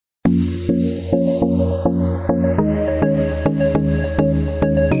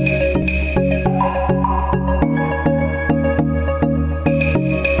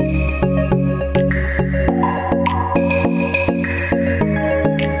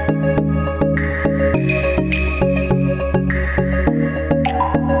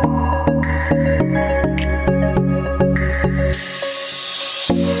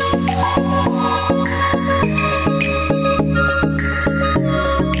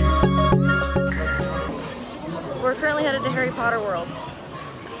finally headed to Harry Potter World.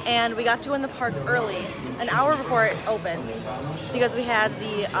 And we got to in the park early, an hour before it opens, because we had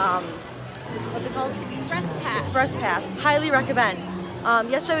the, what's it called? Express Pass. Express Pass. Highly recommend.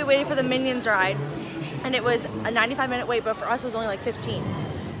 Yesterday we waited for the Minions ride, and it was a 95-minute wait, but for us it was only like 15.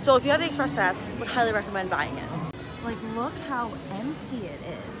 So if you have the Express Pass, would highly recommend buying it. Like, look how empty it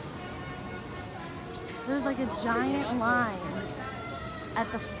is. There's like a giant line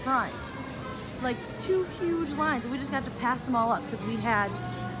at the front. Like 2 huge lines, and we just got to pass them all up because we had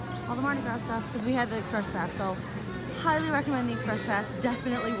all the Mardi Gras stuff because we had the Express Pass. So highly recommend the Express Pass.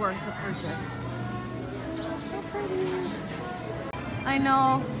 Definitely worth the purchase. So pretty. I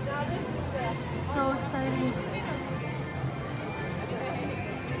know. So exciting.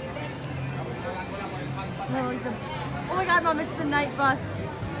 Like the, oh my God, Mom! It's the night bus.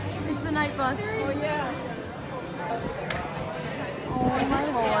 It's the night bus. Oh yeah. Oh my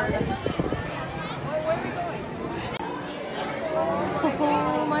Lord. Where are we going?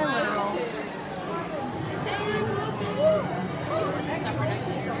 Oh my literal.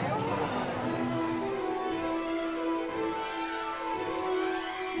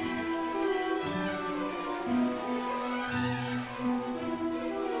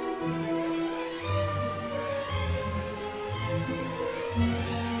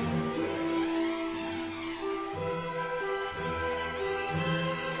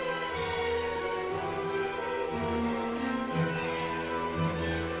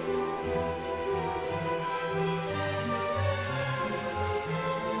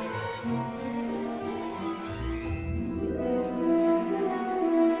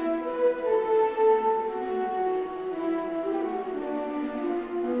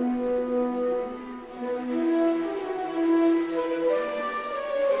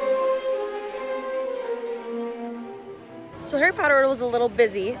 So Harry Potter World was a little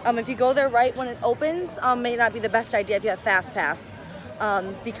busy. If you go there right when it opens, may not be the best idea if you have Fast Pass,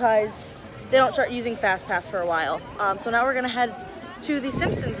 because they don't start using Fast Pass for a while. So now we're gonna head to the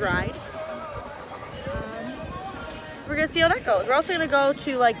Simpsons ride. We're gonna see how that goes. We're also gonna go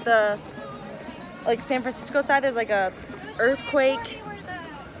to like the San Francisco side. There's like a earthquake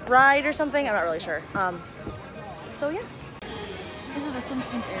ride or something. I'm not really sure. So yeah, this is the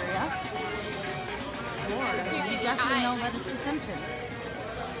Simpsons area. You definitely know that it's the Simpsons.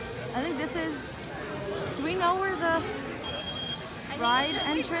 I think this is, do we know where the ride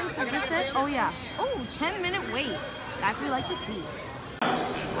entrance, is this it? Oh yeah. Oh, 10-minute wait. That's what we like to see.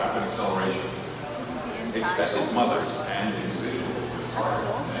 Rapid acceleration. Expected mothers and individuals with heart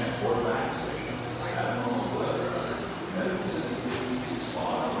and quarterback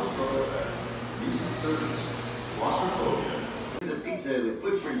claustrophobia. There's a pizza with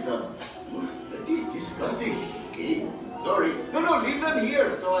footprints on. That is disgusting. Okay, sorry. No, leave them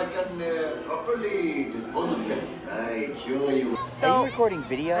here so I can properly dispose of them. I assure you. So, are you recording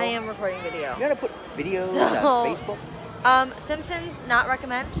video? I am recording video. You're gonna put videos on Facebook? Simpsons, not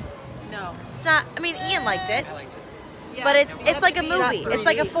recommend. No. It's not, I mean, Ian liked it. I liked it. Yeah, But it's like a movie. not It's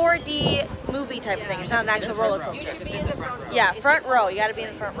like a 4D movie type of thing. It's not an actual roller You coaster. should be in the front row. Yeah, front row. You gotta be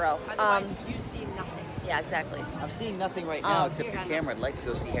in the front row. Otherwise, you see nothing. Yeah, exactly. I'm seeing nothing right now except the camera. I'd like to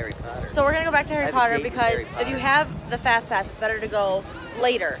go see Harry Potter. So we're gonna go back to I Harry have a Potter date with because Harry if you Potter. have the Fast Pass, it's better to go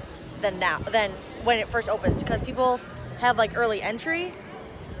later than when it first opens, because people have like early entry,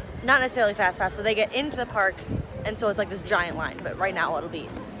 not necessarily Fast Pass, so they get into the park, and so it's like this giant line. But right now it'll be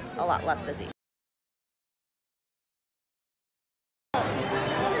a lot less busy.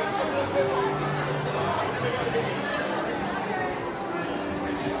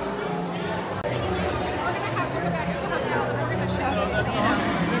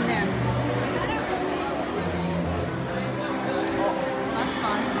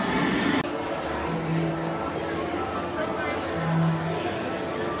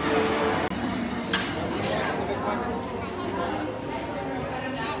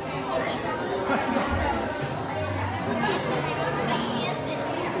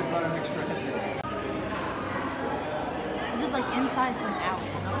 This is like inside some alley.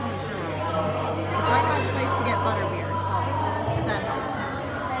 I'm not really sure. It's right by the place to get butterbeer, so if that helps.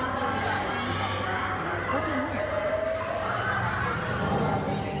 What's in here?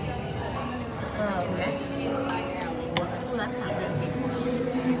 Okay. Oh, that's kind of good.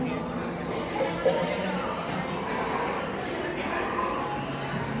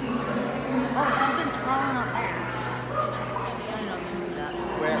 Oh, something's crawling up there. I don't know if you can see that.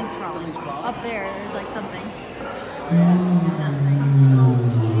 Where? Something's crawling. crawling? Up there, there's like something.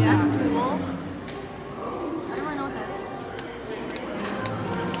 That's cool. I don't really know what that is.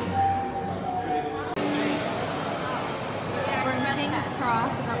 We're in King's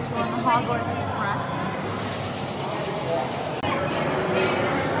Cross, and that's going to Hogwarts Express.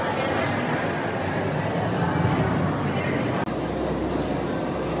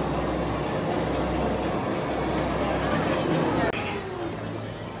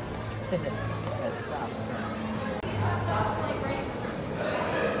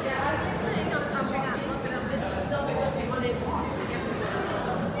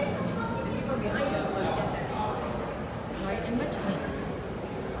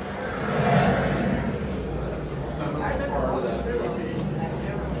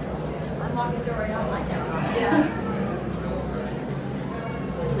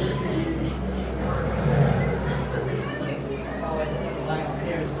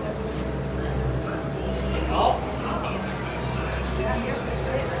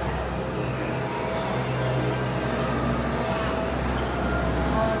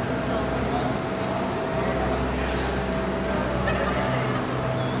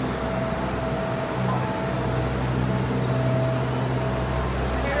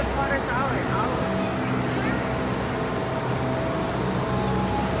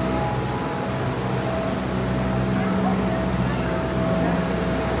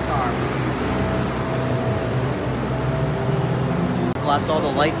 Blocked all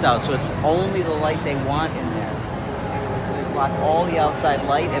the lights out, so it's only the light they want in there. They block all the outside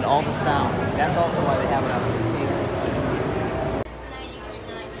light and all the sound. That's also why they have it out on the table.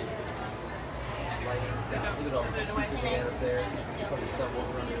 Light and sound. Look at all the speakers they have up there. Put the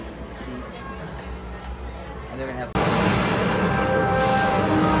subwoofer under the seat. And they're gonna have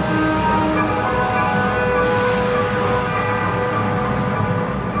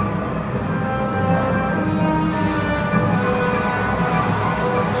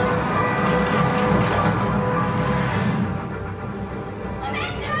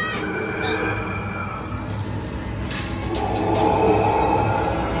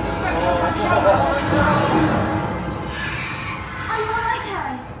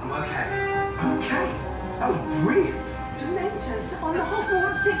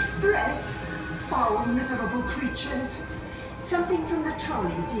Express. Foul, miserable creatures. Something from the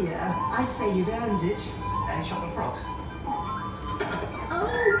trolley, dear. I'd say you'd earned it. Any chocolate frogs? Oh,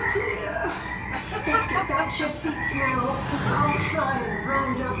 dear. Let's get back to your seats now. I'll try and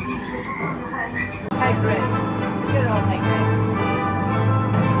round up these little runaways. Hagrid. Good old Hagrid.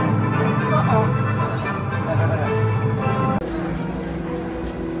 Uh-oh.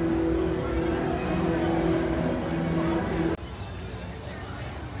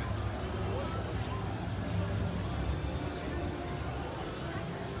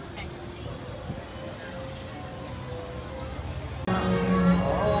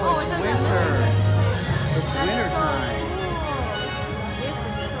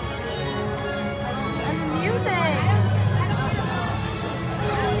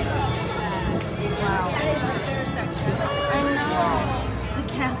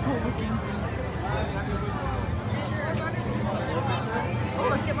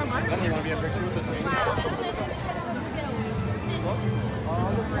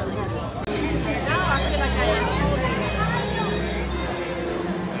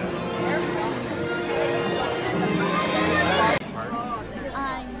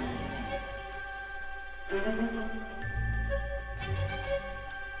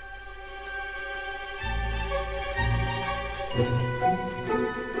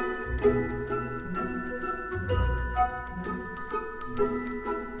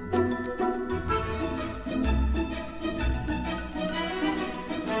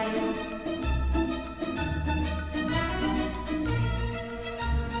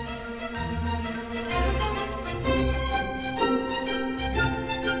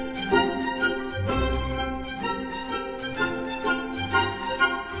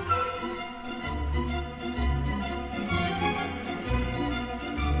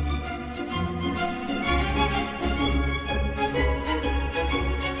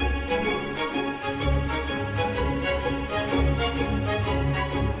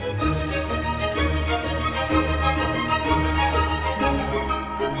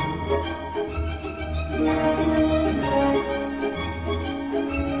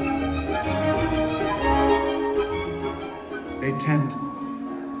 They tend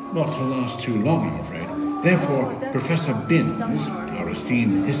not to last too long, I'm afraid. Therefore, Professor Binns, our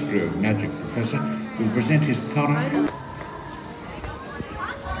esteemed history of magic professor, will present his thorough...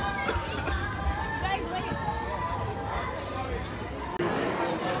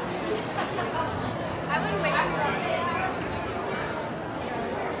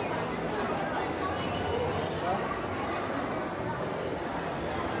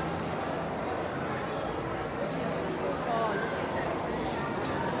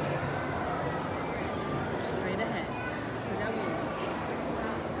 Spider-Man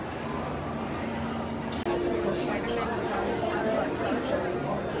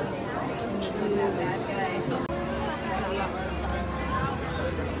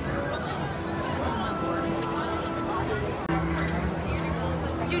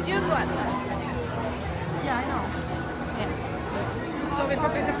go outside. Yeah, I know. Yeah. So we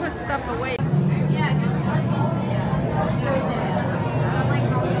probably to put stuff away.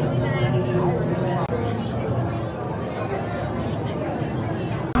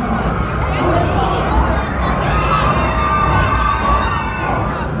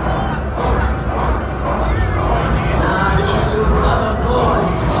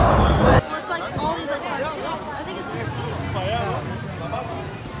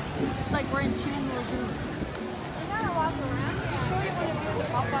 Like we're in Chan Lagoon. I gotta walk around. You sure you want to be in the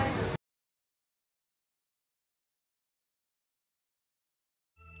Popeye?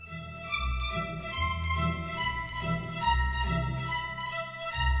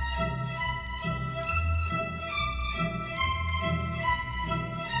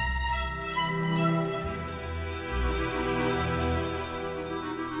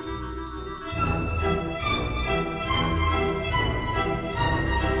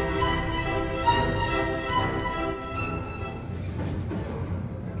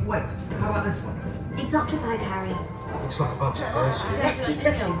 Wait, how about this one? It's occupied, Harry. Looks like a bunch of furs. Let's keep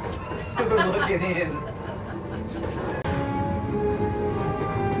looking. We're looking in.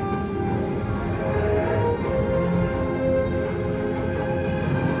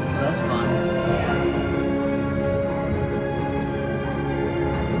 That's fun.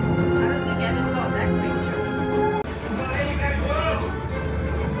 I don't think I ever saw that creature.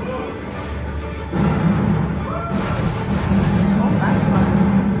 Oh, that's fun.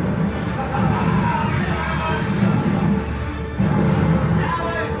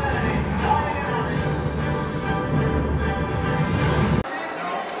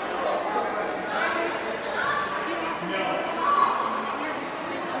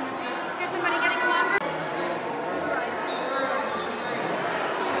 Is somebody getting a lumber?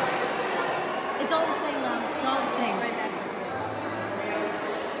 It's all